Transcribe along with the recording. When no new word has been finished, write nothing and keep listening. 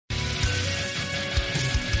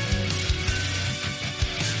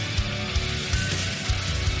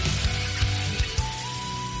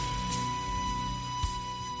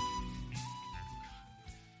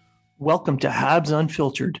Welcome to Habs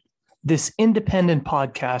Unfiltered. This independent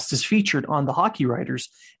podcast is featured on the Hockey Writers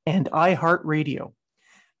and iHeartRadio,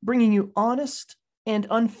 bringing you honest and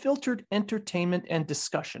unfiltered entertainment and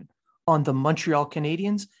discussion on the Montreal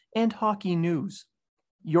Canadiens and hockey news.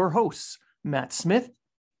 Your hosts, Matt Smith,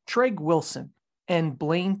 Treg Wilson, and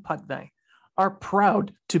Blaine Putvin, are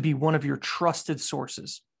proud to be one of your trusted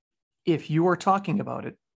sources. If you are talking about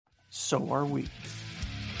it, so are we.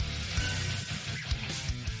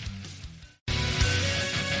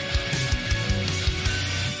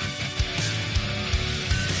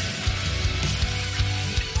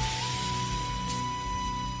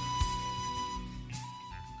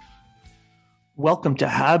 Welcome to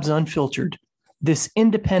Habs Unfiltered. This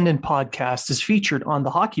independent podcast is featured on the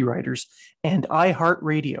Hockey Writers and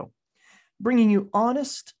iHeartRadio, bringing you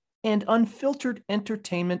honest and unfiltered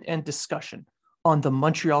entertainment and discussion on the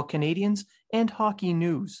Montreal Canadiens and hockey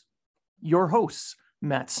news. Your hosts,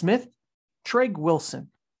 Matt Smith, Treg Wilson,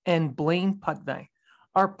 and Blaine Putvin,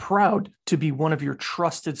 are proud to be one of your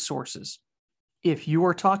trusted sources. If you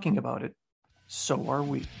are talking about it, so are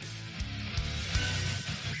we.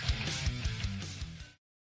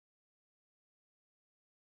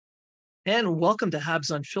 And welcome to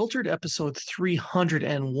Habs Unfiltered, episode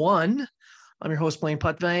 301. I'm your host, Blaine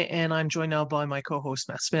Putvin, and I'm joined now by my co-host,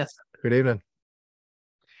 Matt Smith. Good evening.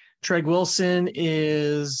 Treg Wilson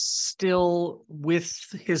is still with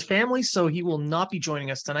his family, so he will not be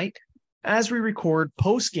joining us tonight as we record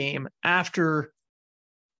post-game after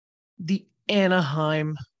the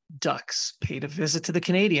Anaheim Ducks paid a visit to the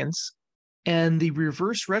Canadiens, and the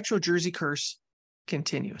reverse retro jersey curse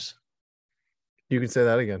continues. You can say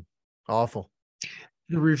that again. Awful.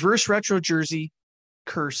 The reverse retro jersey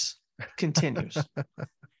curse continues.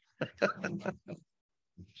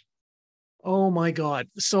 Oh my God.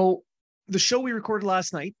 So the show we recorded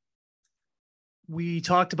last night, we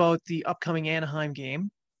talked about the upcoming Anaheim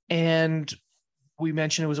game, and we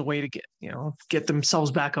mentioned it was a way to get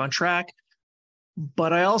themselves back on track.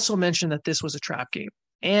 But I also mentioned that this was a trap game.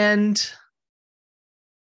 And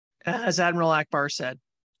as Admiral Akbar said,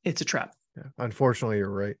 it's a trap. Yeah, unfortunately, you're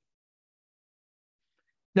right.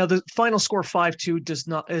 Now, the final score 5-2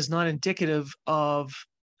 is not indicative of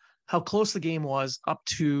how close the game was up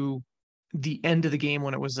to the end of the game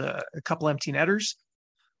when it was a couple empty netters.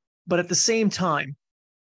 But at the same time,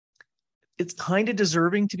 it's kind of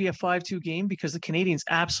deserving to be a 5-2 game because the Canadiens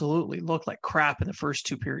absolutely looked like crap in the first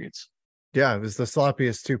two periods. Yeah, it was the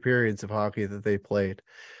sloppiest two periods of hockey that they played.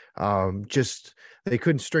 They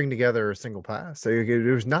couldn't string together a single pass.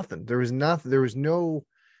 There was nothing. There was nothing.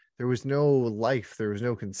 There was no life. There was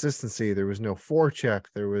no consistency. There was no forecheck.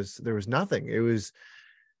 There was nothing. It was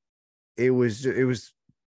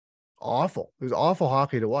awful. It was awful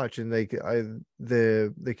hockey to watch. And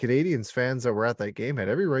the Canadiens fans that were at that game had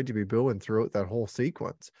every right to be booing throughout that whole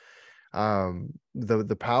sequence.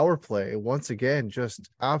 The power play once again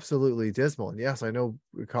just absolutely dismal. And yes, I know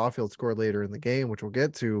Caulfield scored later in the game, which we'll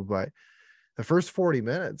get to, but the first 40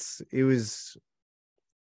 minutes, it was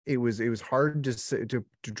hard to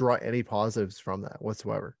draw any positives from that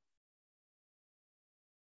whatsoever.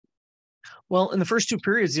 Well, in the first two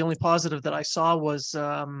periods, the only positive that I saw was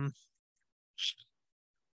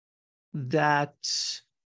that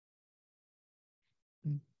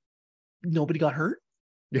nobody got hurt.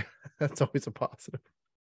 Yeah, that's always a positive.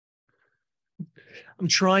 I'm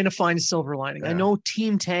trying to find a silver lining. Yeah. I know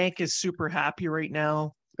Team Tank is super happy right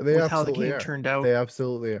now with how the game turned out. They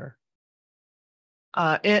absolutely are.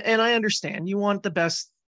 And I understand you want the best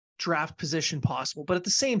draft position possible, but at the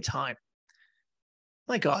same time,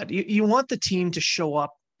 my God, you want the team to show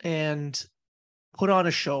up and put on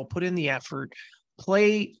a show, put in the effort,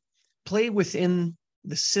 play within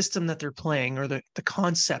the system that they're playing or the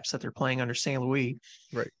concepts that they're playing under St. Louis,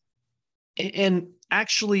 right? And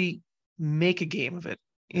actually make a game of it.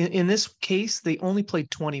 In this case, they only played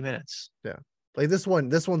 20 minutes. Yeah, like this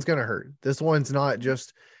one's gonna hurt. This one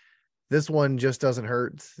just doesn't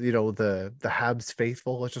hurt, the Habs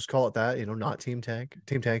faithful, let's just call it that, not Team Tank.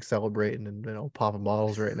 Team Tank celebrating and, popping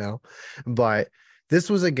bottles right now. But this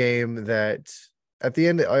was a game that at the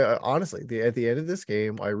end, honestly, at the end of this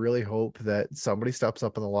game, I really hope that somebody steps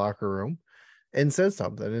up in the locker room and says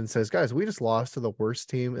something and says, guys, we just lost to the worst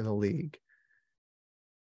team in the league.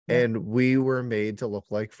 Yeah. And we were made to look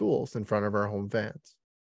like fools in front of our home fans.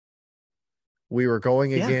 We were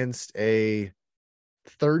going against a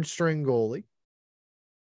third string goalie.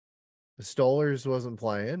 Stollers wasn't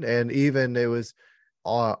playing, and even it was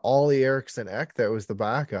Ollie Eriksson Ek that was the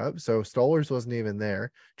backup, so Stollers wasn't even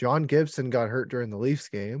there. John Gibson got hurt during the Leafs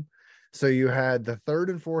game, So you had the third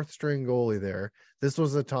and fourth string goalie there. This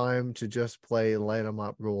was the time to just play light 'em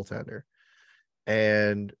up goaltender.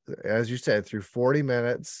 And as you said, through 40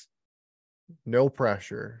 minutes, no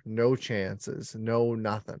pressure, no chances, no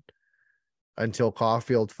nothing until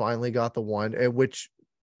Caulfield finally got the one, at which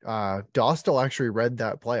Dostal actually read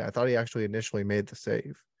that play. I thought he actually initially made the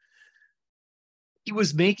save. He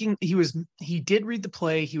did read the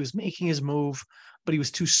play. He was making his move, but he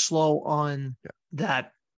was too slow on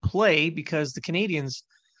that play because the Canadians,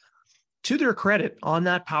 to their credit, on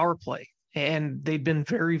that power play, and they'd been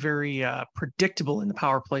very, very predictable in the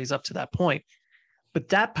power plays up to that point. But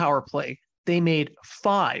that power play, they made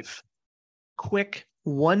 5 quick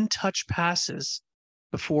one-touch passes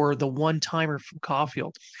before the one-timer from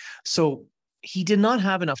Caulfield. So he did not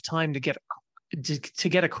have enough time to get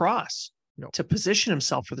across, to position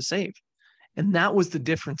himself for the save. And that was the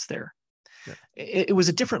difference there. Yeah. It was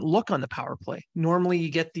a different look on the power play. Normally you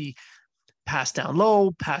get the pass down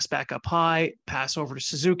low, pass back up high, pass over to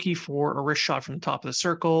Suzuki for a wrist shot from the top of the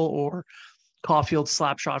circle, or Caulfield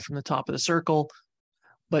slap shot from the top of the circle.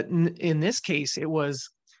 But in this case, it was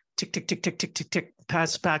tick, tick, tick, tick, tick, tick, tick,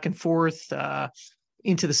 pass back and forth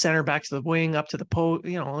into the center, back to the wing, up to the post.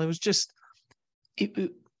 It was just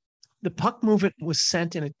the puck movement was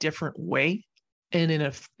sent in a different way,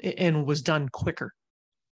 and was done quicker.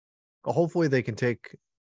 Well, hopefully they can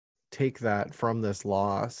take that from this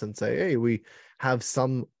loss and say, hey, we have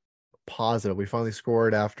some positive. We finally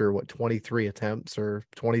scored after 23 attempts or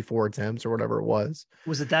 24 attempts or whatever it was.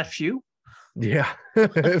 Was it that few? Yeah,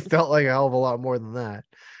 it felt like a hell of a lot more than that.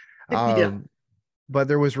 Yeah. But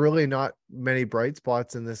there was really not many bright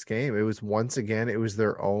spots in this game. It was, once again, it was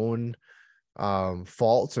their own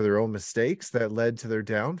faults or their own mistakes that led to their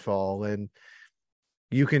downfall. And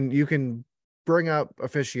you can bring up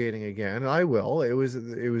officiating again, and I will. It was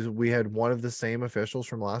we had one of the same officials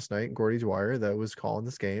from last night, Gordy Dwyer, that was calling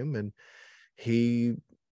this game, and he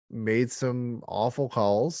made some awful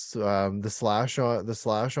calls. The slash on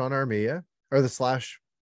Armia, or the slash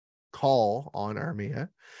call on Armia,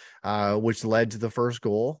 which led to the first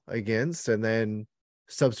goal against, and then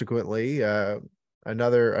subsequently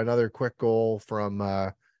another quick goal from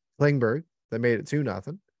Klingberg that made it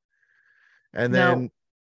 2-0. And now, then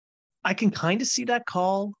I can kind of see that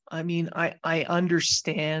call. I mean, I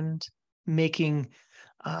understand making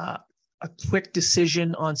a quick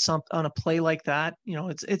decision on a play like that.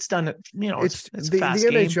 It's done. It's the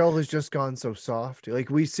NHL has just gone so soft. Like,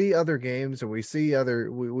 we see other games and we see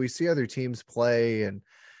other teams play, and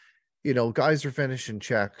guys are finishing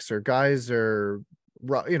checks, or guys are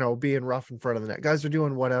being rough in front of the net. Guys are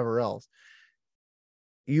doing whatever else.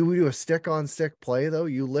 You do a stick on stick play, though.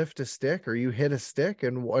 You lift a stick or you hit a stick,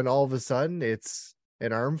 and all of a sudden it's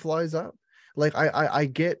an arm flies up. Like, I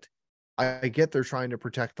get they're trying to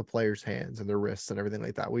protect the players' hands and their wrists and everything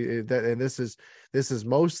like that. And this is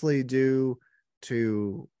mostly due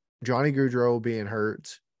to Johnny Gaudreau being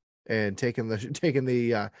hurt and taking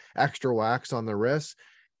the extra wax on the wrist,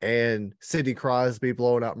 and Sidney Crosby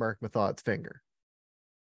blowing up Mark Mathod's finger.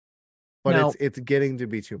 But now, it's getting to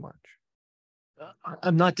be too much.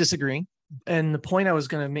 I'm not disagreeing. And the point I was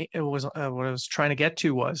going to make, what I was trying to get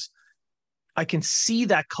to was, I can see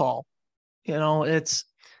that call. It's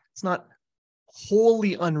not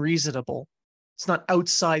wholly unreasonable. It's not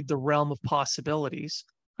outside the realm of possibilities.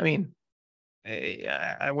 I mean,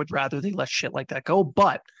 I would rather they let shit like that go,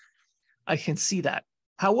 but I can see that.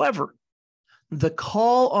 However, the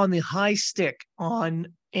call on the high stick on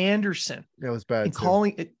Anderson, it was bad. And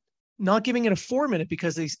calling it, not giving it a 4-minute,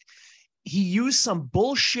 because he used some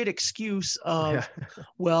bullshit excuse of,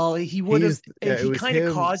 well, he would have, he kind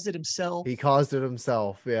of caused it himself. He caused it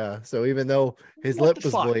himself. Yeah. So even though his lip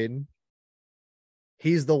was bleeding,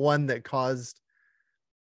 he's the one that caused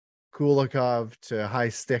Kulikov to high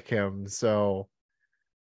stick him. So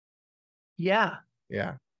yeah.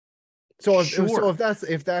 So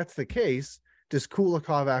if that's the case, does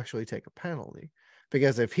Kulikov actually take a penalty?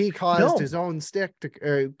 Because if he caused his own stick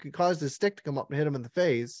caused his stick to come up and hit him in the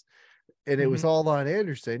face, and it was all on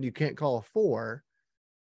Anderson, you can't call a 4,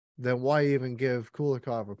 then why even give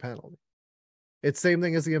Kulikov a penalty? It's the same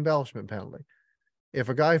thing as the embellishment penalty. If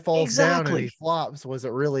a guy falls down and he flops, was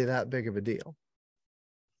it really that big of a deal?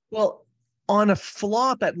 Well, on a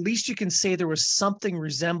flop, at least you can say there was something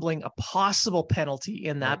resembling a possible penalty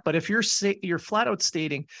in that. Right. But if you're flat out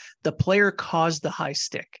stating the player caused the high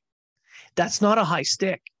stick, that's not a high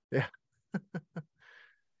stick. Yeah.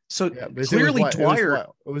 So clearly Dwyer,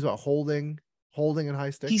 it was about holding and high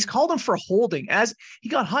stick. He's called him for holding, as he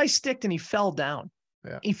got high sticked and he fell down.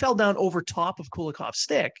 Yeah. He fell down over top of Kulikov's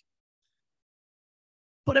stick.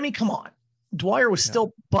 But I mean, come on. Dwyer was Yeah.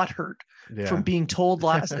 still butthurt from Yeah. being told the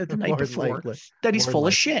night More than before likely. that he's More than full of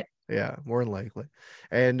likely. shit. Yeah, more than likely.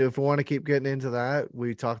 And if we want to keep getting into that,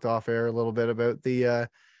 we talked off air a little bit about the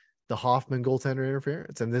Hoffman goaltender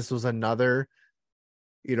interference, and this was another,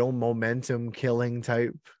 momentum killing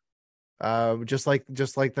type. Just like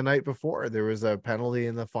the night before, there was a penalty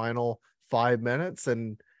in the final 5 minutes,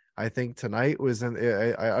 and I think tonight was I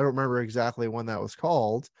don't remember exactly when that was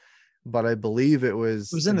called, but I believe it It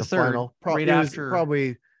was was in in the the third, final. right It was after.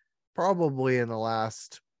 probably in the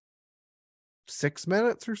last 6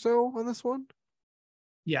 minutes or so on this one.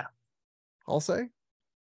 Yeah, I'll say.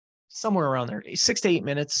 somewhere around there, 6 to 8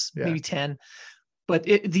 minutes, Yeah. maybe 10. But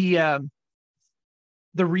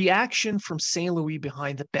the reaction from St. Louis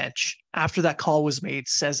behind the bench after that call was made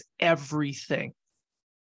says everything.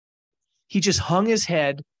 He just hung his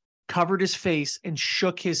head, covered his face, and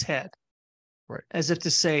shook his head, Right. as if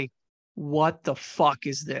to say, "What the fuck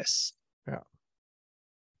is this?" Yeah.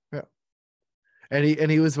 Yeah.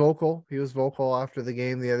 And he was vocal. He was vocal after the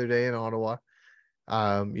game the other day in Ottawa.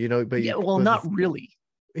 But Yeah, well, not really.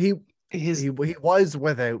 he His he was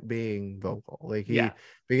without being vocal. Like Yeah,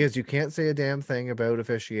 because you can't say a damn thing about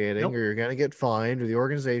officiating, nope. or you're gonna get fined, or the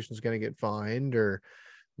organization's gonna get fined, or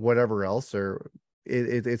whatever else, or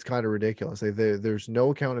it's kind of ridiculous. There's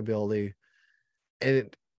no accountability,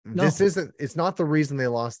 and No, it's not the reason they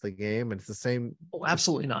lost the game, and it's the same. oh,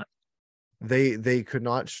 absolutely not. They could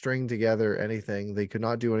not string together anything. They could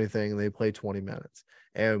not do anything. They played 20 minutes.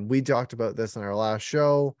 And we talked about this in our last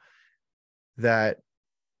show, that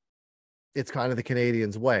it's kind of the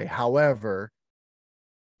Canadians' way. However,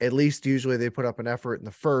 at least usually they put up an effort in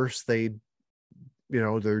the first. They're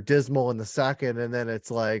dismal in the second, and then it's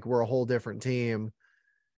like we're a whole different team.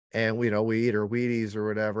 And we eat our Wheaties or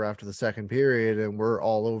whatever after the second period, and we're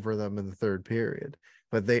all over them in the third period.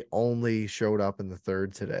 But they only showed up in the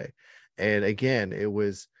third today. And again, it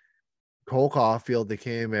was Cole Caulfield that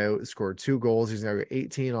came out, scored 2 goals. He's now got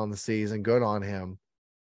 18 on the season. Good on him.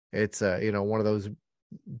 It's one of those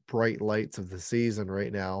bright lights of the season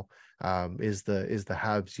right now. Is the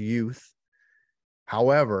Habs youth.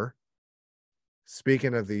 However,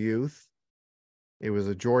 speaking of the youth, it was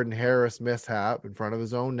a Jordan Harris mishap in front of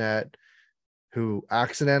his own net, who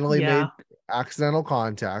accidentally Yeah, made accidental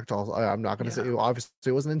contact. I'm not going to say, obviously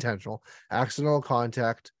it wasn't intentional. Accidental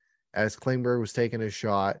contact as Klingberg was taking his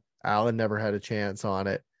shot. Allen never had a chance on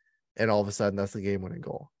it, and all of a sudden that's the game-winning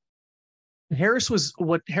goal.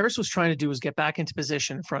 What Harris was trying to do was get back into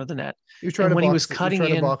position in front of the net. You try And to when he was box. You cutting try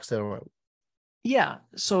to in, box him out. yeah,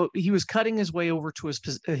 so he was cutting his way over to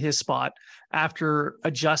his spot after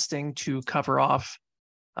adjusting to cover off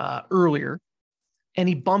earlier, and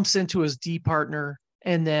he bumps into his D partner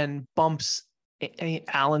and then bumps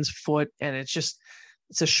Allen's foot, and it's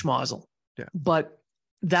a schmozzle. Yeah. But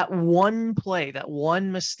that one play, that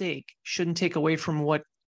one mistake, shouldn't take away from what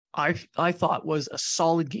I thought was a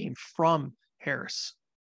solid game from Harris.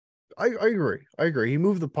 I agree. He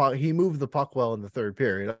moved the puck. He moved the puck well in the third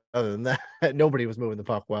period. Other than that, nobody was moving the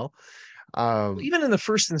puck well. Even in the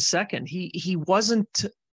first and second, he wasn't.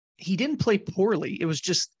 He didn't play poorly. It was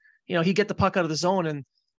just he'd get the puck out of the zone, and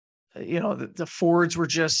the forwards were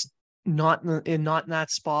just not in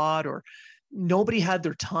that spot, or nobody had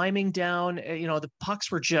their timing down. The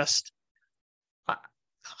pucks were just.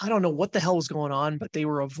 I don't know what the hell was going on, but they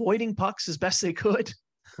were avoiding pucks as best they could.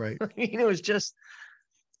 Right. It was just.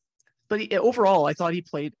 But overall, I thought he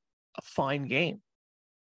played a fine game.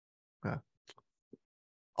 Yeah.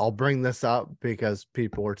 I'll bring this up because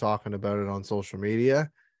people were talking about it on social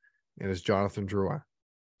media. It is Jonathan Drouin.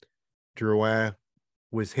 Drouin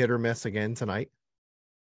was hit or miss again tonight,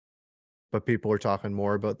 but people are talking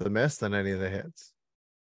more about the miss than any of the hits.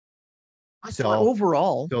 I thought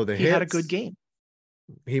overall, he had a good game.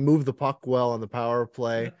 He moved the puck well on the power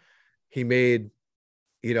play. Yeah. He made,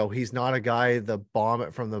 he's not a guy that bomb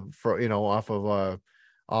it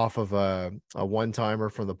off of a one-timer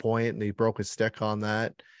from the point, and he broke his stick on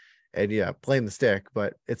that. And yeah, blame the stick,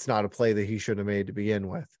 but it's not a play that he should have made to begin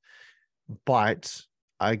with. But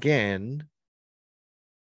again,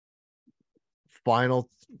 final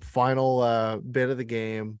bit of the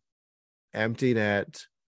game, empty net.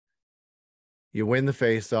 You win the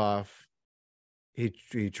face-off.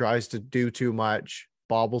 He tries to do too much,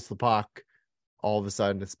 bobbles the puck. All of a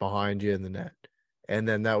sudden, it's behind you in the net. And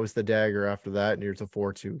then that was the dagger after that, and here's a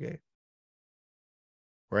 4-2 game.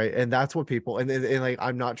 Right? And that's what people, and like,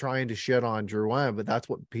 I'm not trying to shit on Drouin, but that's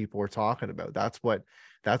what people are talking about. That's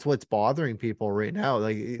what's bothering people right now.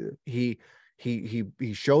 Like he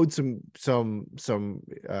showed some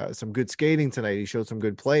good skating tonight. He showed some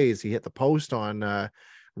good plays. He hit the post on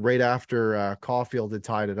right after Caulfield had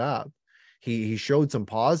tied it up. he showed some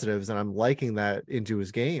positives, and I'm liking that into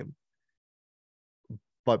his game.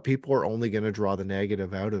 But people are only going to draw the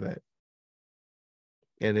negative out of it.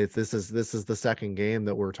 And this is the second game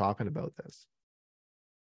that we're talking about this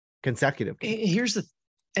consecutive game. Here's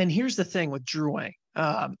the thing with Drouin.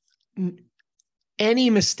 Any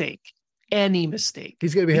mistake he's going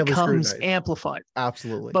to be heavily becomes scrutinized. amplified.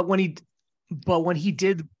 Absolutely. But when he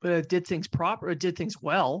did things proper, did things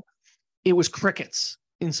well, it was crickets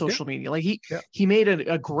in social media. Like he made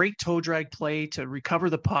a great toe drag play to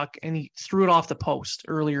recover the puck, and he threw it off the post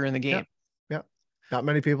earlier in the game. Yeah. Not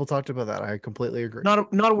many people talked about that. I completely agree. Not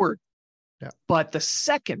a word. Yeah. But the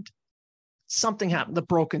second something happened, the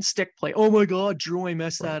broken stick play. Oh my God, Drouin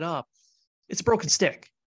messed that up. It's a broken stick.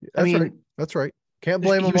 That's right. Can't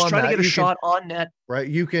blame him on that. He was trying to get a shot on net. Right.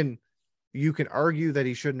 You can argue that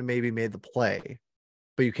he shouldn't have maybe made the play,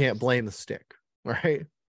 but you can't blame the stick. Right.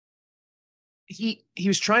 He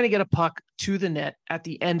was trying to get a puck to the net at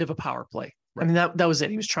the end of a power play. Right. I mean, that was it.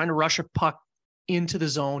 He was trying to rush a puck into the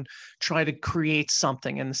zone, try to create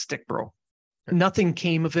something, and the stick broke. Right. Nothing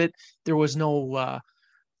came of it. There was no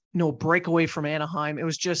breakaway from Anaheim. It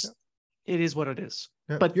was just, it is what it is.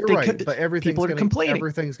 Yeah, but you're right. But people are complaining.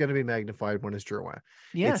 Everything's going to be magnified when it's Drouin.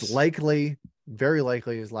 Yes. It's likely, very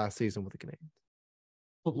likely, his last season with the Canadiens.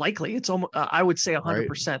 Well, likely. It's almost, I would say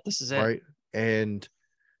 100%. Right. This is it. Right. And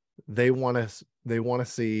they want to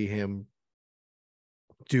see him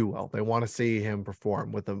do well. They want to see him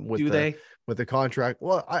perform with the contract.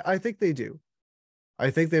 Well, I think they do.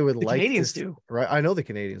 I think they would the like Canadiens to, do. Right. I know the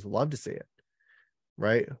Canadiens would love to see it.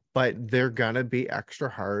 Right. But they're going to be extra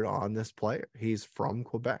hard on this player. He's from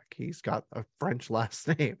Quebec. He's got a French last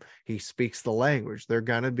name. He speaks the language. They're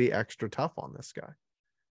going to be extra tough on this guy.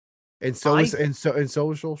 And so is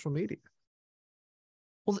social media.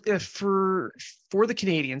 Well, for the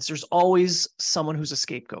Canadiens, there's always someone who's a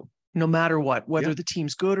scapegoat, no matter what, whether the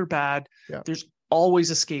team's good or bad. Yeah. There's always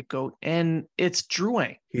a scapegoat, and it's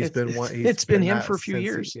Drouin. It's been him for a few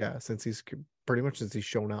years. Since he's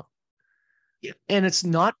shown up. Yeah. And it's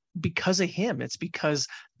not because of him. It's because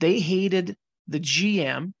they hated the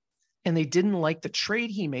GM and they didn't like the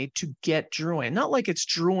trade he made to get Drouin. Not like it's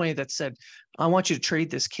Drouin that said, I want you to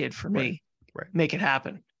trade this kid for me. Right. Make it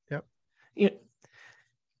happen. Yep.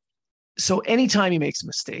 So anytime he makes a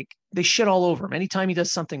mistake, they shit all over him. Anytime he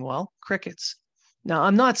does something well, crickets. Now,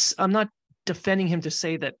 I'm not defending him to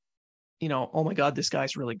say that, oh my God, this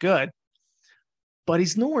guy's really good, but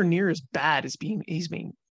he's nowhere near as bad as he's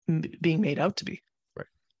being made out to be. Right.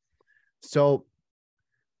 So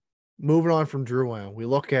moving on from Drouin, we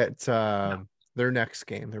look at their next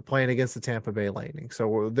game. They're playing against the Tampa Bay Lightning.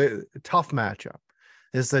 So the tough matchup.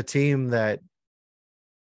 This is a team that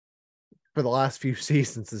for the last few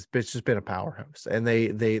seasons has just been a powerhouse, and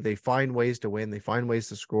they find ways to win. They find ways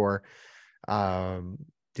to score.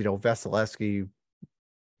 Vasilevsky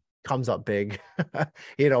comes up big.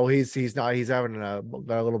 He's having a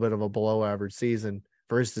little bit of a below average season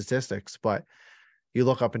for his statistics, but you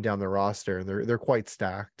look up and down the roster and they're quite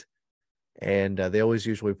stacked, and they always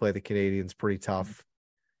usually play the Canadiens pretty tough.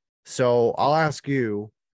 So I'll ask you,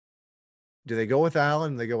 do they go with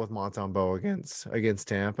Allen? They go with Montembeault against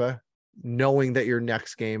Tampa, knowing that your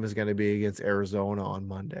next game is going to be against Arizona on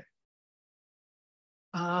Monday?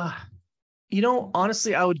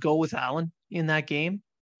 Honestly, I would go with Allen in that game.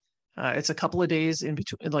 It's a couple of days in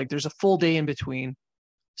between, like there's a full day in between.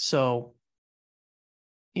 So,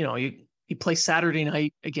 you play Saturday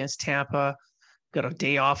night against Tampa, got a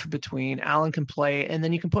day off in between. Allen can play, and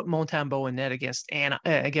then you can put Montembeault in net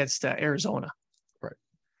against Arizona. Right.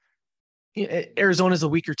 Arizona's a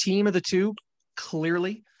weaker team of the two,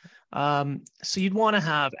 clearly. So you'd want to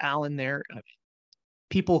have Allen there.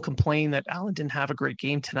 People complain that Allen didn't have a great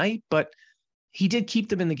game tonight, but he did keep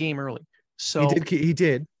them in the game early. So he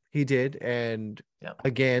did. And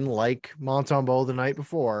again, like Montembeault the night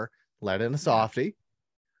before, let in a softie.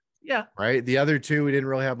 Yeah. Right. The other two, we didn't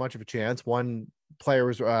really have much of a chance. One player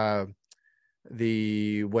was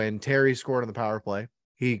when Terry scored on the power play,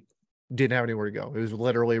 he didn't have anywhere to go. It was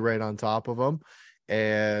literally right on top of him.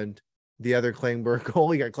 And the other Klingberg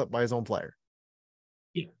goal, he got clipped by his own player.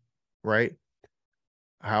 Yeah. Right.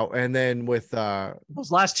 And then with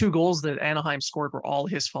those last two goals that Anaheim scored were all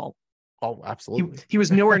his fault. Oh, absolutely. He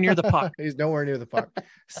was nowhere near the puck. He's nowhere near the puck.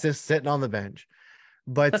 Just sitting on the bench.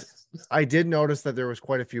 But I did notice that there was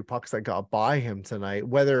quite a few pucks that got by him tonight,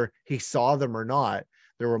 whether he saw them or not.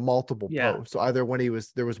 There were multiple posts. So either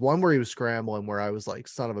there was one where he was scrambling where I was like,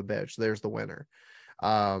 son of a bitch, there's the winner.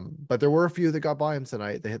 But there were a few that got by him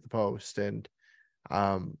tonight. They hit the post, and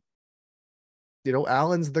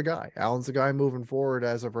Allen's the guy. Allen's the guy moving forward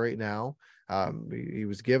as of right now. He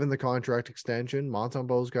was given the contract extension.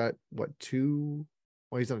 Montembeau's got what, two?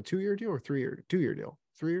 Well, he's on a 2-year deal or 3-year, 2-year deal,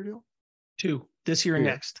 3-year deal, 2 this year and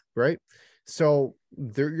next. right? So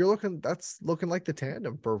that's looking like the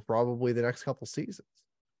tandem for probably the next couple seasons.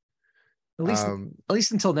 At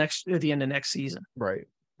least until the end of next season. Right.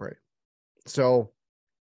 So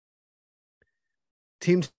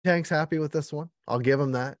Team Tank's happy with this one. I'll give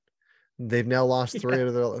them that. They've now lost three out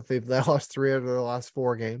of their last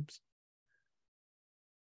 4 games.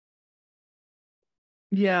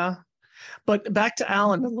 Yeah. But back to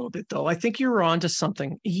Allen a little bit, though. I think you're on to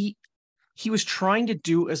something. He was trying to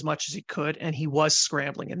do as much as he could, and he was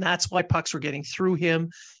scrambling. And that's why pucks were getting through him,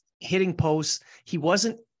 hitting posts. He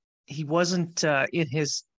wasn't in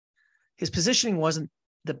his positioning wasn't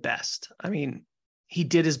the best. I mean, he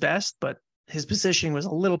did his best, but his positioning was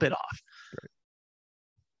a little bit off.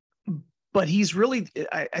 Right. But he's really,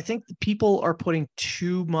 I think people are putting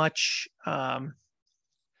too much, are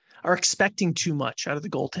expecting too much out of the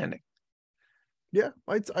goaltending. Yeah,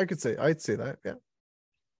 I'd say that. Yeah.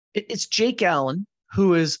 It's Jake Allen,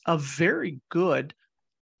 who is a very good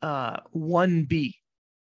 1B,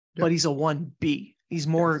 but he's a 1B. He's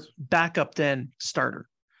more backup than starter.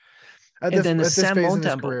 At this phase in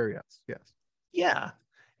his career, yes. Yeah.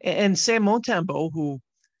 And Sam Montembeau, who,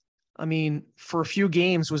 I mean, for a few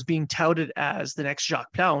games was being touted as the next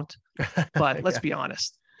Jacques Plante, but let's be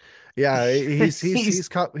honest. Yeah, he's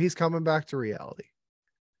coming back to reality.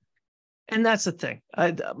 And that's the thing.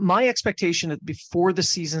 My expectation before the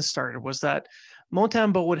season started was that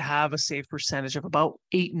Montembeau would have a save percentage of about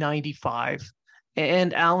 .895,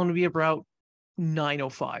 and Allen would be about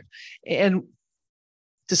 .905. And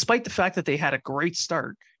despite the fact that they had a great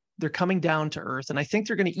start, they're coming down to earth, and I think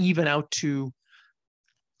they're going to even out to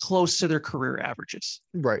close to their career averages.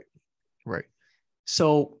 Right.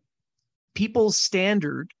 So people's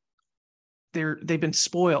standard, they've been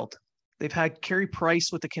spoiled. They've had Carey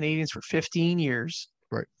Price with the Canadiens for 15 years.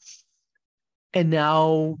 Right. And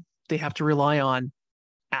now they have to rely on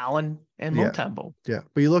Allen and Montembeau. Yeah.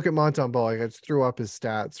 But you look at Montembeau, I just threw up his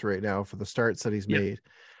stats right now for the starts that he's made.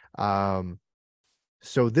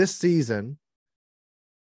 So this season,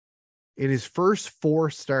 in his first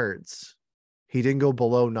 4 starts, he didn't go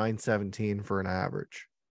below .917 for an average.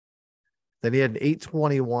 Then he had an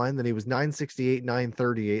 .821. Then he was .968,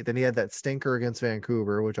 .938. Then he had that stinker against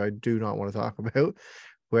Vancouver, which I do not want to talk about,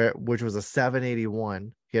 which was a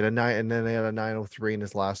 .781. He had a 9, and then they had a .903 in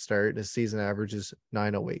his last start. And his season average is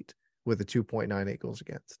 .908 with a 2.98 goals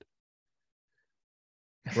against.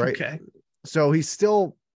 Right. Okay. So he's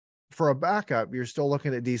still, for a backup, you're still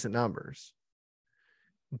looking at decent numbers.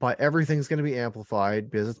 But everything's going to be amplified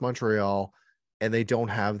because it's Montreal, and they don't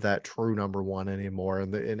have that true number 1 anymore.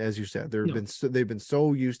 And as you said, they've been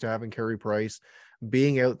so used to having Carey Price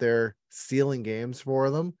being out there sealing games for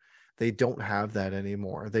them. They don't have that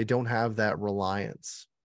anymore. They don't have that reliance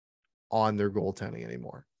on their goaltending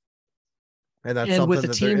anymore. And that's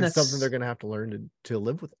something something they're going to have to learn to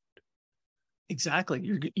live with it.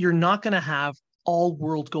 Exactly. You're not going to have all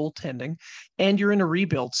world goaltending, and you're in a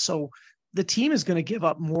rebuild. So the team is going to give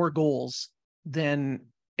up more goals than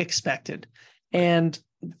expected. And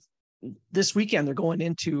this weekend, they're going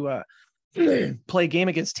into play a game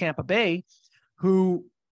against Tampa Bay, who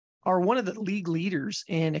are one of the league leaders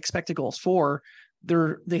in expected goals for.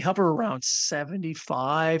 They hover around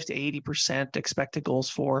 75 to 80% expected goals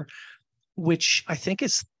for, which I think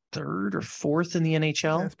is 3rd or 4th in the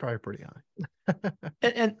NHL. That's probably pretty high.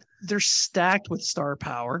 and they're stacked with star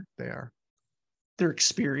power. They are. They're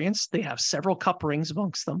experienced. They have several cup rings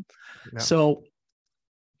amongst them. Yeah. So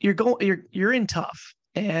you're in tough.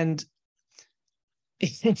 And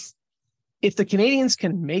if the Canadiens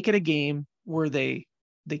can make it a game where they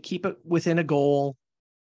keep it within a goal,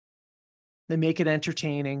 they make it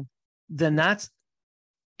entertaining, then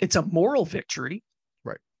it's a moral victory.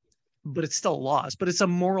 Right. But it's still a loss, but it's a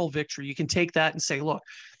moral victory. You can take that and say, look,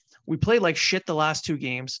 we played like shit the last 2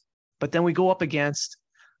 games, but then we go up against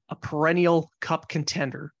a perennial cup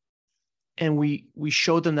contender, and we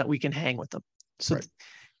showed them that we can hang with them. So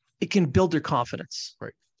it can build their confidence.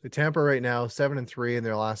 Right. So Tampa right now, 7-3 in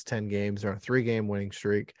their last 10 games. They're on a 3-game winning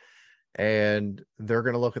streak. And they're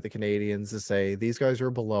going to look at the Canadiens to say, these guys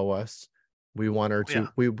are below us. We want our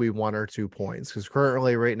we want our 2 points. Because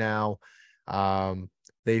currently right now,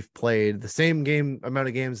 they've played the same amount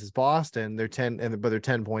of games as Boston. They're 10, but they're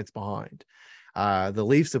 10 points behind. The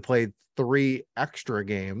Leafs have played 3 extra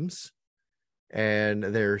games, and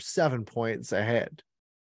they're 7 points ahead.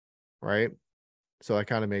 Right. So that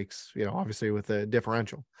kind of makes, obviously with the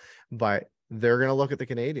differential, but they're going to look at the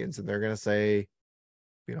Canadians and they're going to say,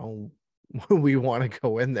 you know, we want to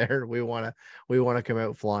go in there. We want to come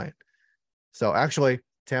out flying. So actually,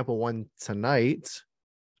 Tampa won tonight,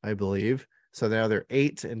 I believe. So now they're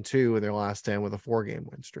 8-2 in their last 10 with a 4-game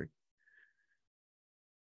win streak.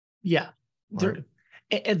 Yeah. They're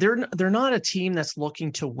not a team that's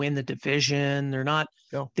looking to win the division.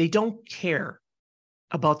 They don't care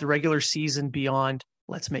about the regular season beyond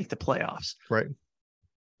let's make the playoffs. Right.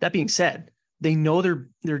 That being said, they know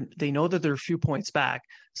they know that they're a few points back,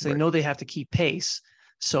 so they know they have to keep pace.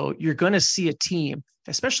 So you're going to see a team,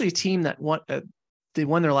 especially a team that they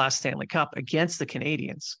won their last Stanley Cup against the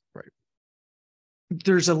Canadians. Right.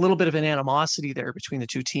 There's a little bit of an animosity there between the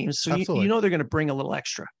two teams. So you know they're going to bring a little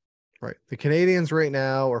extra. Right. The Canadians right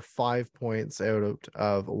now are 5 points out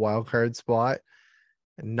of a wild card spot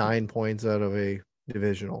and 9 points out of a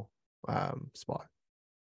divisional spot.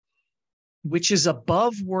 Which is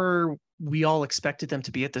above where we all expected them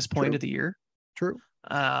to be at this point of the year. True.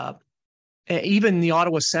 Even the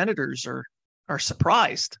Ottawa Senators are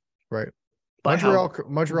surprised. Right. Montreal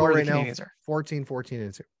right now,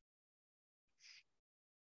 14-2.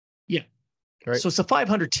 Yeah. Right. So it's a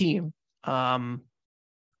 500 team. But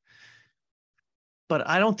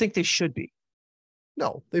I don't think they should be.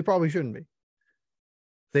 No, they probably shouldn't be.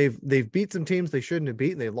 They've beat some teams they shouldn't have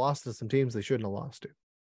beaten. They've lost to some teams they shouldn't have lost to.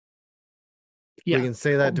 Yeah. We can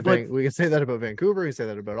say that we can say that about Vancouver, we can say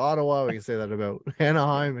that about Ottawa, we can say that about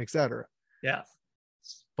Anaheim, etc. Yeah.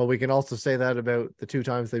 But we can also say that about the 2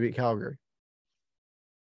 times they beat Calgary.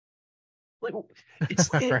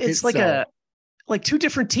 It's like 2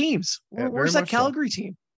 different teams. Where's that Calgary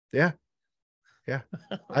team? Yeah. Yeah.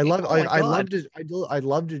 I love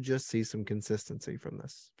to just see some consistency from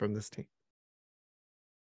this team.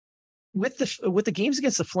 With the games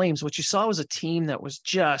against the Flames, what you saw was a team that was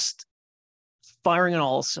just firing on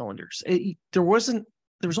all cylinders. There was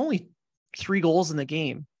only 3 goals in the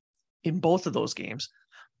game in both of those games,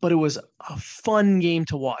 but it was a fun game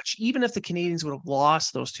to watch. Even if the Canadians would have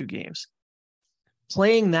lost those 2 games,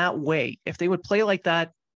 playing that way, if they would play like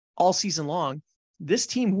that all season long, this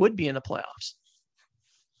team would be in the playoffs.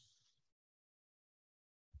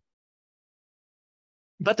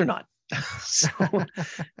 But they're not. So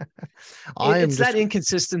it's that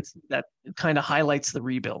inconsistency that kind of highlights the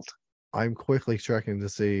rebuild. I'm quickly checking to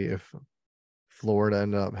see if Florida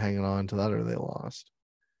ended up hanging on to that or they lost.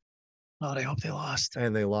 Oh, I hope they lost.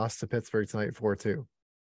 And they lost to Pittsburgh tonight 4-2.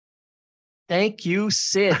 Thank you,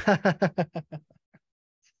 Sid.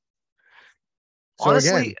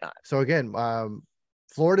 So again,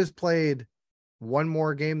 Florida's played 1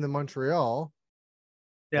 more game than Montreal.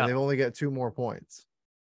 Yeah. And they've only got 2 more points.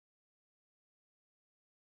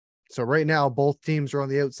 So right now, both teams are on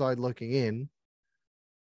the outside looking in,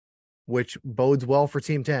 which bodes well for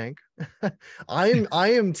Team Tank. I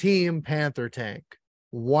am Team Panther Tank,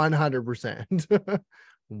 100%.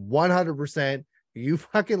 100%. You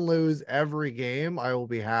fucking lose every game, I will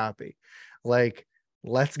be happy. Like,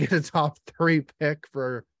 let's get a top 3 pick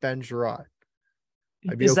for Ben Sherrod.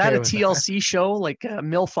 Is that a TLC show like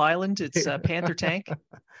MILF Island? It's Panther Tank.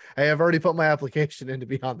 Hey, I've already put my application in to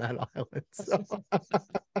be on that island. So.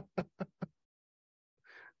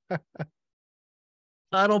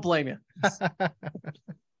 I don't blame you.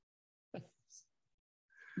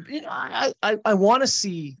 I want to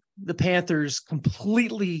see the Panthers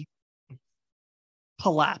completely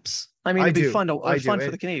collapse. I mean, it'd be fun for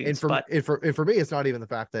the Canadians. And for me, it's not even the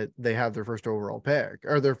fact that they have their first overall pick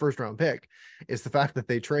or their first round pick. It's the fact that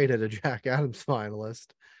they traded a Jack Adams finalist,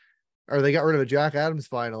 or they got rid of a Jack Adams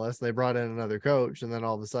finalist. And they brought in another coach, and then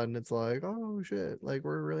all of a sudden it's like, oh shit, like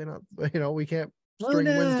we're really not, we can't string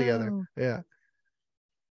wins together. Yeah.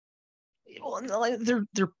 Well,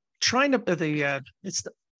 they're trying to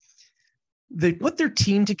they put their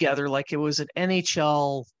team together like it was an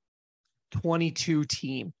NHL 22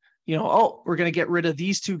 team. We're going to get rid of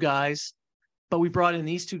these 2 guys, but we brought in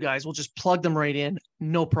these 2 guys. We'll just plug them right in.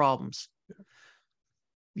 No problems. Yeah.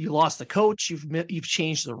 You lost the coach. You've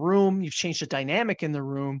changed the room. You've changed the dynamic in the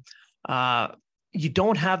room. You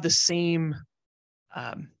don't have the same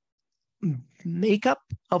makeup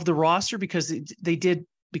of the roster because they did,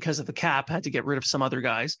 because of the cap, had to get rid of some other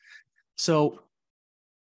guys. So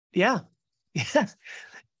yeah.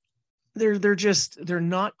 They're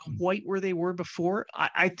not quite where they were before.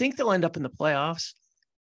 I think they'll end up in the playoffs,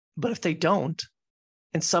 but if they don't,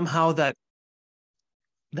 and somehow that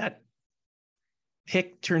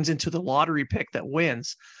pick turns into the lottery pick that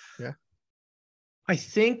wins, yeah, I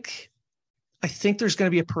think there's going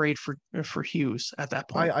to be a parade for Hughes at that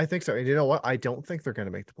point. I think so. And you know what? I don't think they're going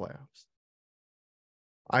to make the playoffs.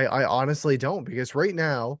 I honestly don't, because right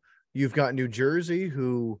now You've got New Jersey,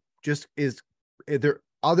 who just is there,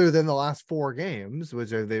 other than the last 4 games,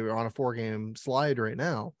 which they were on a 4-game slide right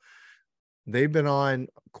now. They've been on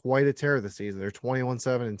quite a tear this season. They're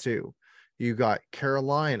 21-7-2. You got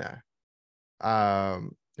Carolina,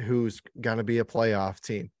 who's gonna be a playoff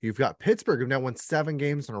team. You've got Pittsburgh, who now won 7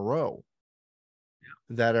 games in a row.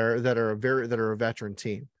 That are a veteran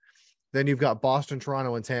team. Then you've got Boston,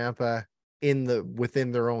 Toronto, and Tampa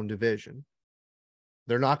within their own division.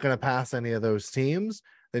 They're not going to pass any of those teams.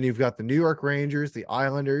 Then you've got the New York Rangers, the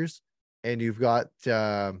Islanders, and you've got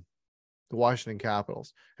the Washington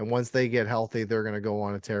Capitals. And once they get healthy, they're going to go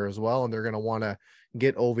on a tear as well, and they're going to want to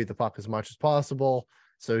get Ovi the puck as much as possible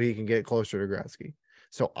so he can get closer to Gretzky.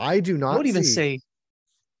 So I do not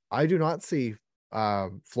see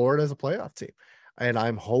Florida as a playoff team. And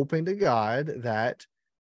I'm hoping to God that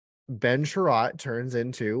Ben Sherratt turns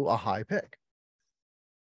into a high pick.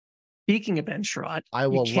 Speaking of Ben Sherratt, I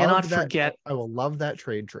will forget. I will love that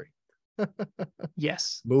trade tree.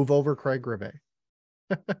 Yes. Move over Craig Rivet.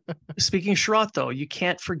 Speaking of Sherratt, though, you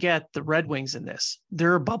can't forget the Red Wings in this.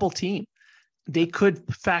 They're a bubble team. They could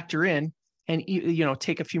factor in and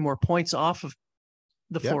take a few more points off of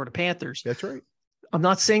the Florida Panthers. That's right. I'm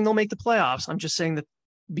not saying they'll make the playoffs. I'm just saying that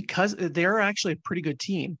because they're actually a pretty good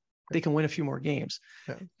team, they can win a few more games.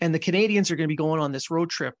 Yeah. And the Canadians are going to be going on this road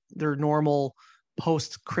trip, their normal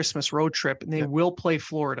post-Christmas road trip, and they will play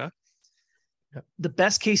Florida. Yeah. The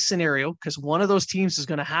best case scenario, because one of those teams is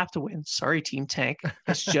going to have to win. Sorry, Team Tank.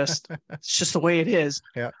 It's just the way it is.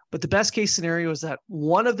 Yeah. But the best case scenario is that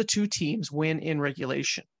one of the 2 teams win in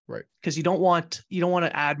regulation. Right. Because you don't want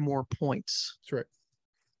to add more points. That's right.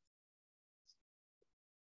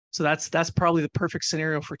 So that's probably the perfect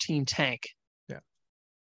scenario for Team Tank. Yeah.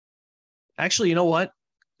 Actually, you know what?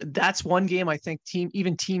 That's one game I think Team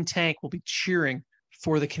Tank will be cheering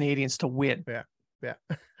for the Canadians to win. Yeah. Yeah.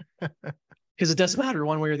 Because it doesn't matter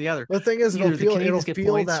one way or the other. The thing is, it'll feel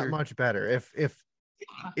that much better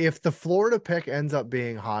if the Florida pick ends up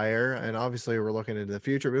being higher, and obviously we're looking into the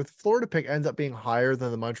future, but if the Florida pick ends up being higher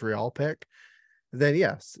than the Montreal pick, then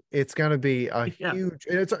yes, it's going to be a huge.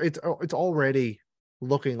 And it's already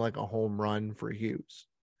looking like a home run for Hughes.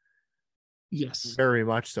 Yes, very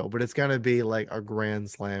much so. But it's going to be like a grand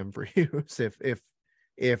slam for Hughes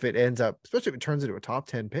if it ends up, especially if it turns into a top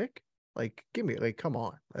 10 pick. Like, come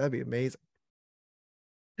on, that'd be amazing.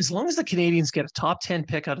 As long as the Canadians get a top 10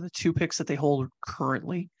 pick out of the 2 picks that they hold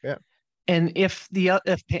currently. Yeah. And if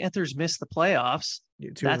Panthers miss the playoffs,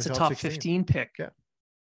 that's a top 15 pick. Yeah.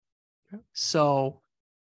 So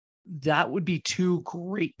that would be 2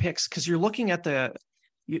 great picks, because you're looking at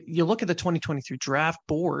you look at the 2023 draft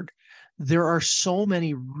board. There are so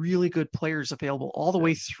many really good players available all the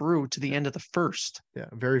way through to the end of the first. Yeah.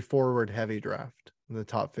 Very forward heavy draft in the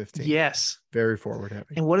top 15. Yes. Very forward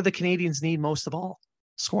heavy. And what do the Canadians need most of all?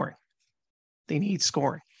 Scoring. They need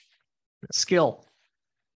scoring. Skill.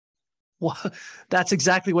 Well, that's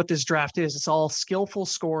exactly what this draft is. It's all skillful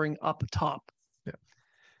scoring up top. Yeah.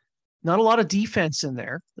 Not a lot of defense in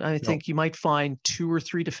there. I think you might find 2 or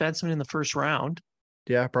 3 defensemen in the first round.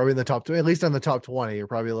 Yeah, probably in the top 2, at least on the top 20. You're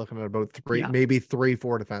probably looking at about 3, maybe 3,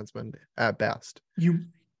 4 defensemen at best.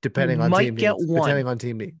 Depending on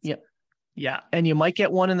team needs. Yeah. Yeah. And you might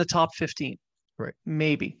get one in the top 15. Right.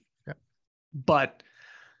 Maybe. Yeah. But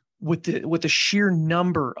with the sheer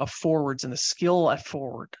number of forwards and the skill at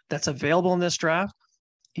forward that's available in this draft,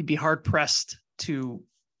 you'd be hard pressed to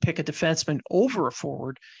pick a defenseman over a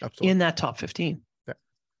forward in that top 15. Yeah.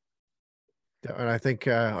 Yeah, and I think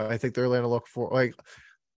they're going to look for, like,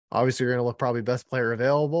 obviously you're going to look probably best player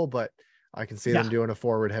available, but I can see them doing a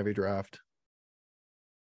forward heavy draft.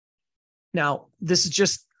 Now, this is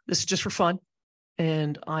just for fun,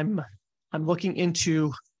 and I'm looking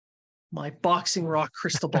into my boxing rock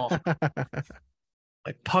crystal ball.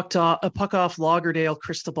 My puck off Lauderdale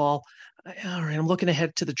crystal ball. All right, I'm looking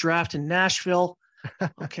ahead to the draft in Nashville.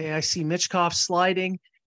 Okay, I see Michkov sliding.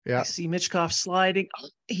 Yeah, I see Michkov sliding.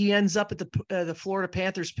 He ends up at the Florida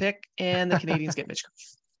Panthers pick, and the Canadians get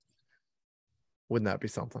Michkov. Wouldn't that be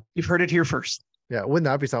something? You've heard it here first. Yeah, wouldn't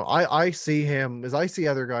that be something? I see him as I see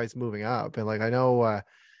other guys moving up, and like I know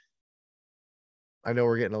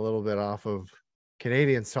we're getting a little bit off of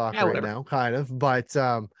Canadians talk now, kind of, but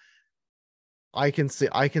I can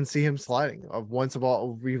see him sliding. Once of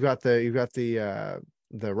all, you've got the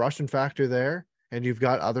Russian factor there, and you've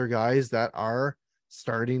got other guys that are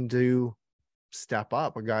starting to step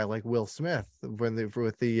up. A guy like Will Smith with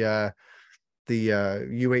the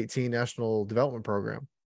U18 National Development Program,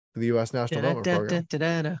 the U.S. National Development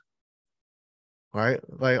Program. All right,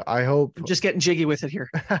 like I hope. I'm just getting jiggy with it here.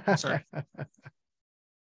 Sorry.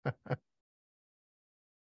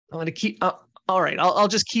 I'm going to keep. All right, I'll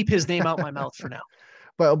just keep his name out my mouth for now.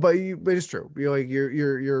 But it's true.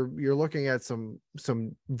 You're looking at some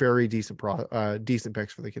very decent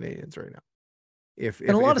picks for the Canadians right now. If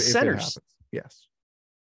And a lot of if it centers, happens, yes,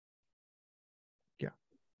 yeah,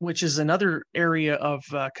 which is another area of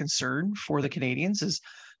concern for the Canadians, is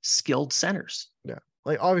skilled centers. yeah.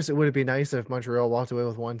 Like obviously, would it be nice if Montreal walked away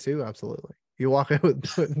with 1-2? Absolutely. You walk out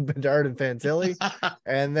with Bedard and Fantilli,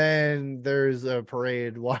 and then there's a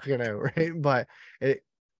parade walking out, right? But it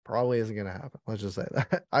probably isn't going to happen. Let's just say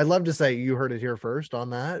that. I'd love to say you heard it here first on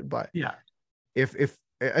that, but Yeah. if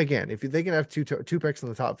again, if they can have two picks in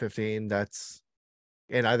the top 15, that's,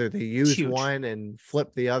 and either they use one and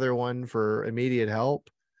flip the other one for immediate help,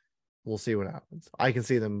 we'll see what happens. I can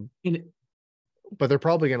see them, but they're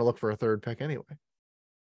probably going to look for a third pick anyway.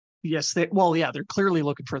 Yes, they're clearly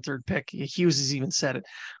looking for a third pick. Hughes has even said it.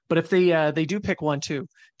 But if they do pick 1-2,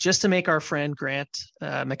 just to make our friend Grant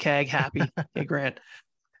McCagg happy, hey Grant,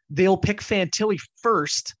 they'll pick Fantilli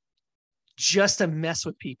first, just to mess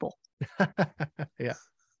with people.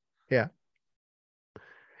 Yeah.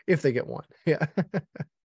 If they get one, yeah,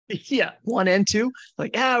 yeah, 1 and 2,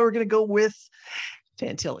 like we're gonna go with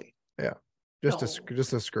Fantilli. Yeah, just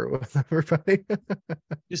to screw with everybody,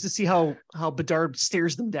 just to see how Bedard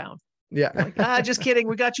stares them down. Yeah, like, just kidding,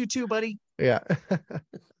 we got you too, buddy. Yeah.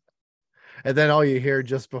 And then all you hear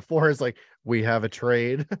just before is like, we have a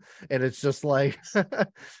trade, and it's just like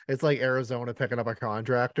it's like Arizona picking up a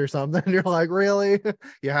contract or something. You're like, really?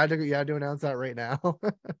 You had to announce that right now.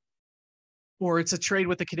 Or it's a trade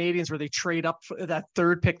with the Canadians where they trade up for that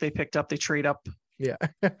third pick they picked up. They trade up. Yeah.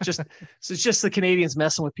 So it's just the Canadians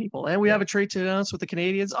messing with people. And we have a trade to announce with the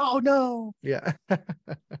Canadians. Oh no. Yeah.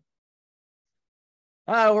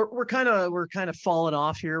 We're kind of falling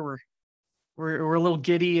off here. We're a little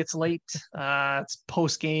giddy. It's late. It's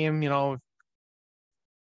post game,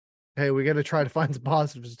 Hey, we got to try to find some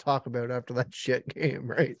positives to talk about after that shit game,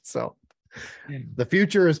 right? So the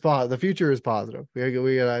future is positive.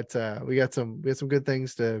 We got some good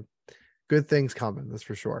things coming, that's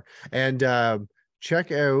for sure. And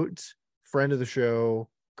check out friend of the show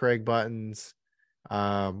Craig Buttons. It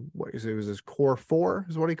was his core 4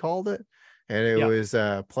 is what he called it, and it was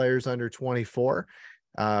players under 24.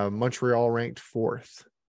 Montreal ranked 4th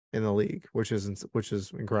in the league, which is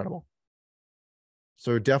incredible.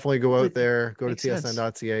 So definitely go out there, go to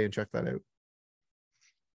tsn.ca and check that out.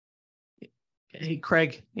 Hey,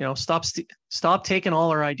 Craig, stop taking all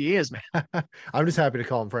our ideas, man. I'm just happy to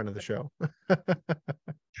call him friend of the show.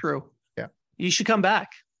 True. Yeah. You should come back.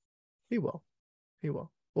 He will.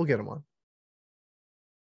 We'll get him on.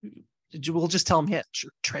 We'll just tell him, yeah,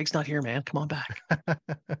 Craig's not here, man. Come on back.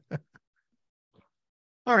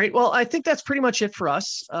 All right. Well, I think that's pretty much it for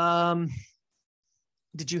us.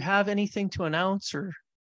 Did you have anything to announce or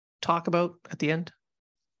talk about at the end?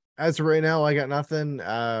 As of right now, I got nothing.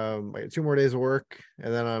 I got 2 more days of work,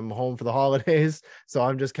 and then I'm home for the holidays. So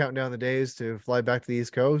I'm just counting down the days to fly back to the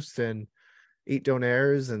East Coast and eat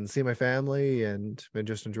donairs and see my family and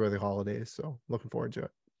just enjoy the holidays. So looking forward to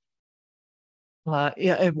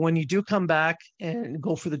it. When you do come back and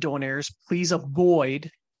go for the donairs, please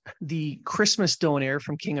avoid the Christmas donair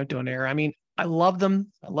from King of Donair. I mean, I love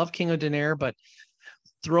them. I love King of Donair, but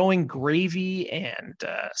throwing gravy and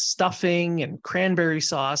stuffing and cranberry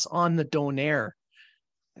sauce on the donair,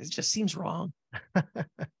 it just seems wrong.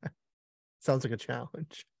 Sounds like a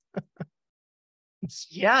challenge.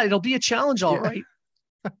 Yeah, it'll be a challenge, all right.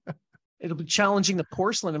 It'll be challenging the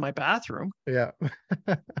porcelain in my bathroom. Yeah.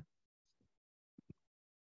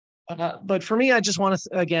 But for me, I just want to,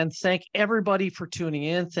 again, thank everybody for tuning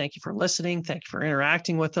in. Thank you for listening. Thank you for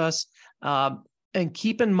interacting with us. And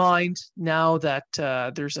keep in mind now that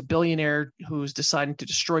there's a billionaire who's deciding to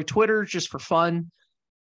destroy Twitter just for fun,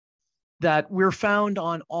 that we're found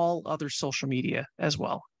on all other social media as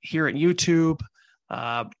well. Here at YouTube,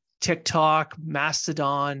 TikTok,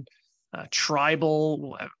 Mastodon,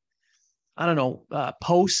 Tribal, I don't know,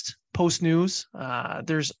 Post News.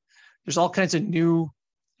 There's all kinds of new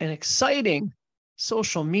and exciting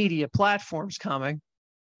social media platforms coming.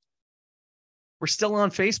 We're still on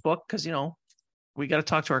Facebook because, we got to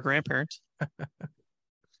talk to our grandparents.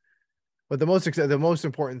 But the most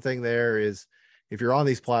important thing there is, if you're on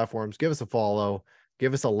these platforms, give us a follow,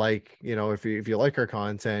 give us a like. If you like our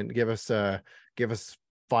content, give us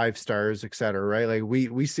 5 stars, etc. Right? Like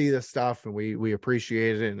we see this stuff and we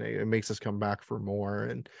appreciate it, and it makes us come back for more.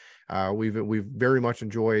 And we've very much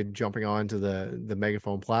enjoyed jumping onto the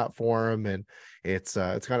Megaphone platform, and it's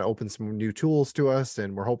kind of opened some new tools to us,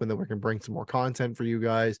 and we're hoping that we can bring some more content for you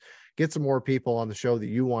guys, get some more people on the show that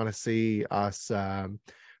you want to see us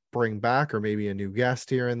bring back, or maybe a new guest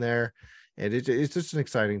here and there. And it's just an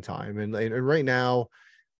exciting time. And right now,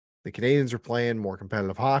 the Canadians are playing more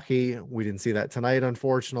competitive hockey. We didn't see that tonight,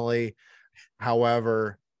 unfortunately.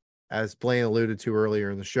 However, as Blaine alluded to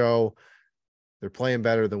earlier in the show, they're playing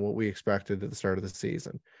better than what we expected at the start of the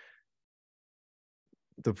season.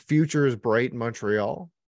 The future is bright in Montreal.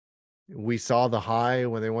 We saw the high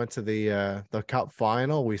when they went to the Cup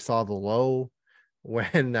final. We saw the low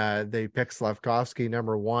when they picked Slafkovsky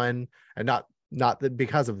number 1, and not that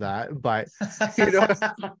because of that, but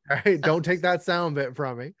right, don't take that sound bit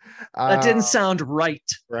from me. That didn't sound right.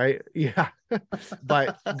 Right? Yeah.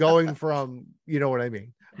 But going from, you know what I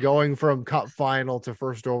mean, going from Cup final to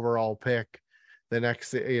first overall pick the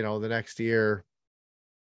next year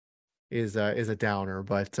is a downer.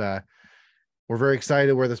 But we're very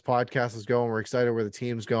excited where this podcast is going. We're excited where the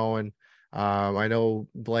team's going. I know,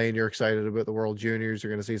 Blaine, you're excited about the World Juniors.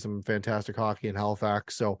 You're going to see some fantastic hockey in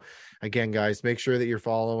Halifax. So again, guys, make sure that you're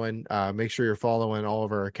following. Make sure you're following all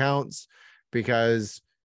of our accounts, because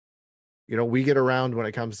we get around when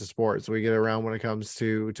it comes to sports. We get around when it comes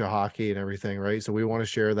to hockey and everything, right? So we want to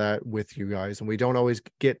share that with you guys, and we don't always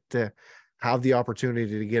get to have the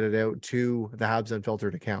opportunity to get it out to the Habs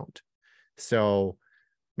Unfiltered account. So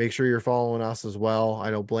make sure you're following us as well.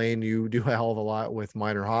 I know, Blaine, you do a hell of a lot with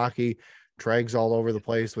minor hockey. Treg's all over the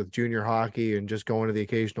place with junior hockey and just going to the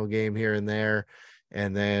occasional game here and there.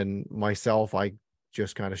 And then myself, I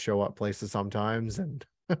just kind of show up places sometimes, and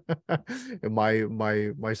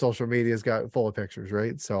my social media's got full of pictures,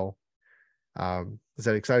 right? So it's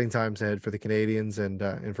an exciting times ahead for the Canadians and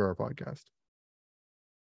for our podcast.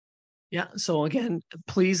 Yeah. So again,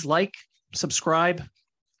 please like, subscribe,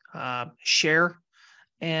 share,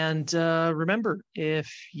 and remember,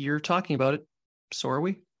 if you're talking about it, so are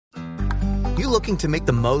we. You looking to make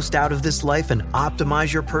the most out of this life and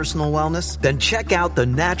optimize your personal wellness? Then check out the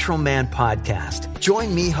Natural Man Podcast.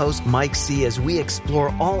 Join me, host Mike C., as we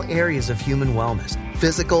explore all areas of human wellness,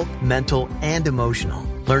 physical, mental, and emotional.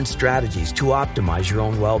 Learn strategies to optimize your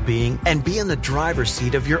own well-being and be in the driver's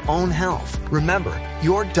seat of your own health. Remember,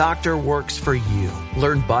 your doctor works for you.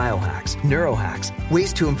 Learn biohacks, neurohacks,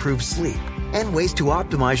 ways to improve sleep, and ways to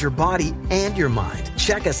optimize your body and your mind.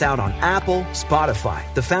 Check us out on Apple,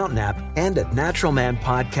 Spotify, the Fountain app, and at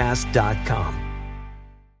naturalmanpodcast.com.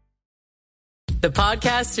 The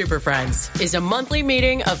Podcast Super Friends is a monthly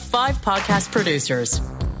meeting of 5 podcast producers.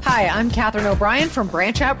 Hi, I'm Katherine O'Brien from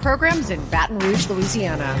Branch Out Programs in Baton Rouge,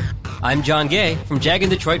 Louisiana. I'm John Gay from Jag and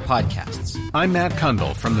Detroit Podcasts. I'm Matt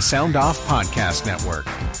Kundle from the Sound Off Podcast Network.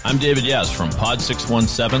 I'm David Yaz from Pod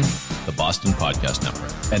 617, the Boston Podcast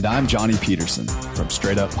Network. And I'm Johnny Peterson from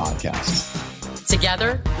Straight Up Podcasts.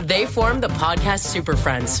 Together, they form the Podcast Super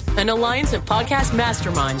Friends, an alliance of podcast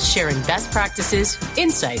masterminds sharing best practices,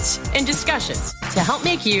 insights, and discussions to help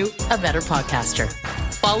make you a better podcaster.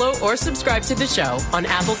 Follow or subscribe to the show on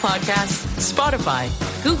Apple Podcasts, Spotify,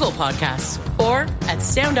 Google Podcasts, or at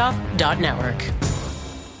soundoff.network.